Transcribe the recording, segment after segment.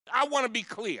I want to be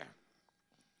clear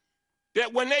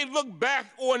that when they look back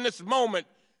on this moment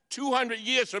 200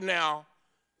 years from now,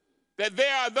 that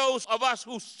there are those of us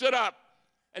who stood up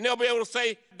and they'll be able to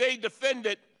say they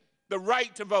defended the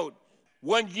right to vote.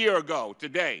 1 year ago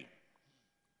today,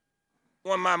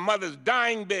 on my mother's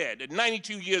dying bed at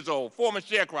 92 years old, former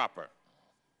sharecropper,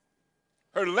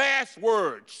 her last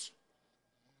words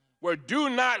were, "Do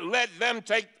not let them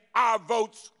take our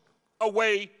votes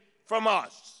away from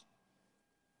us."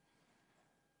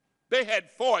 They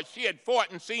had fought, she had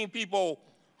fought and seen people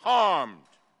harmed,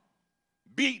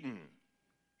 beaten,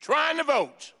 trying to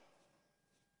vote.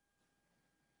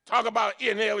 Talk about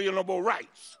inalienable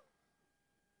rights.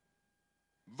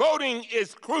 Voting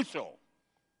is crucial,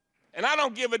 and I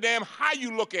don't give a damn how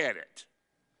you look at it.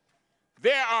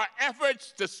 There are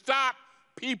efforts to stop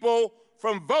people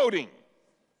from voting.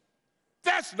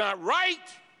 That's not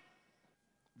right.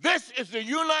 This is the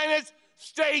United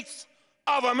States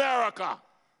of America.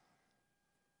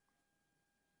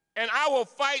 And I will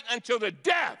fight until the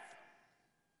death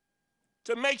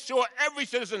to make sure every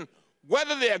citizen,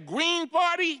 whether they're Green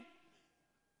Party,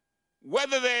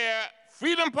 whether they're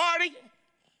Freedom Party,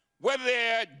 whether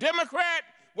they're Democrat,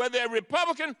 whether they're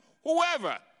Republican,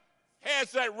 whoever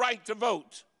has that right to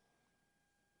vote.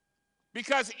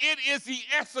 Because it is the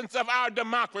essence of our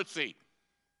democracy.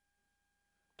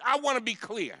 I want to be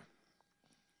clear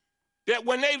that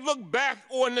when they look back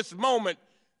on this moment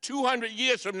 200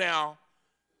 years from now,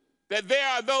 that there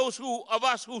are those of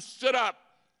us who stood up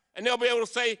and they'll be able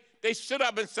to say they stood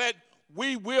up and said,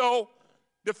 we will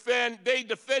defend, they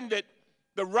defended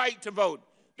the right to vote.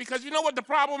 Because you know what the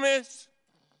problem is?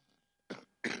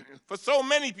 For so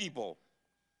many people,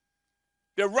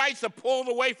 their rights are pulled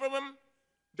away from them,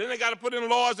 then they got to put in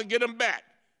laws and get them back.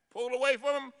 Pulled away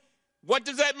from them. What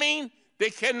does that mean? They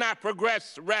cannot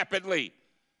progress rapidly.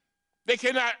 They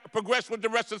cannot progress with the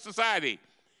rest of society.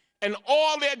 And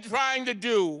all they're trying to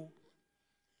do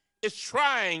is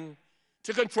trying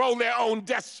to control their own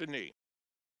destiny.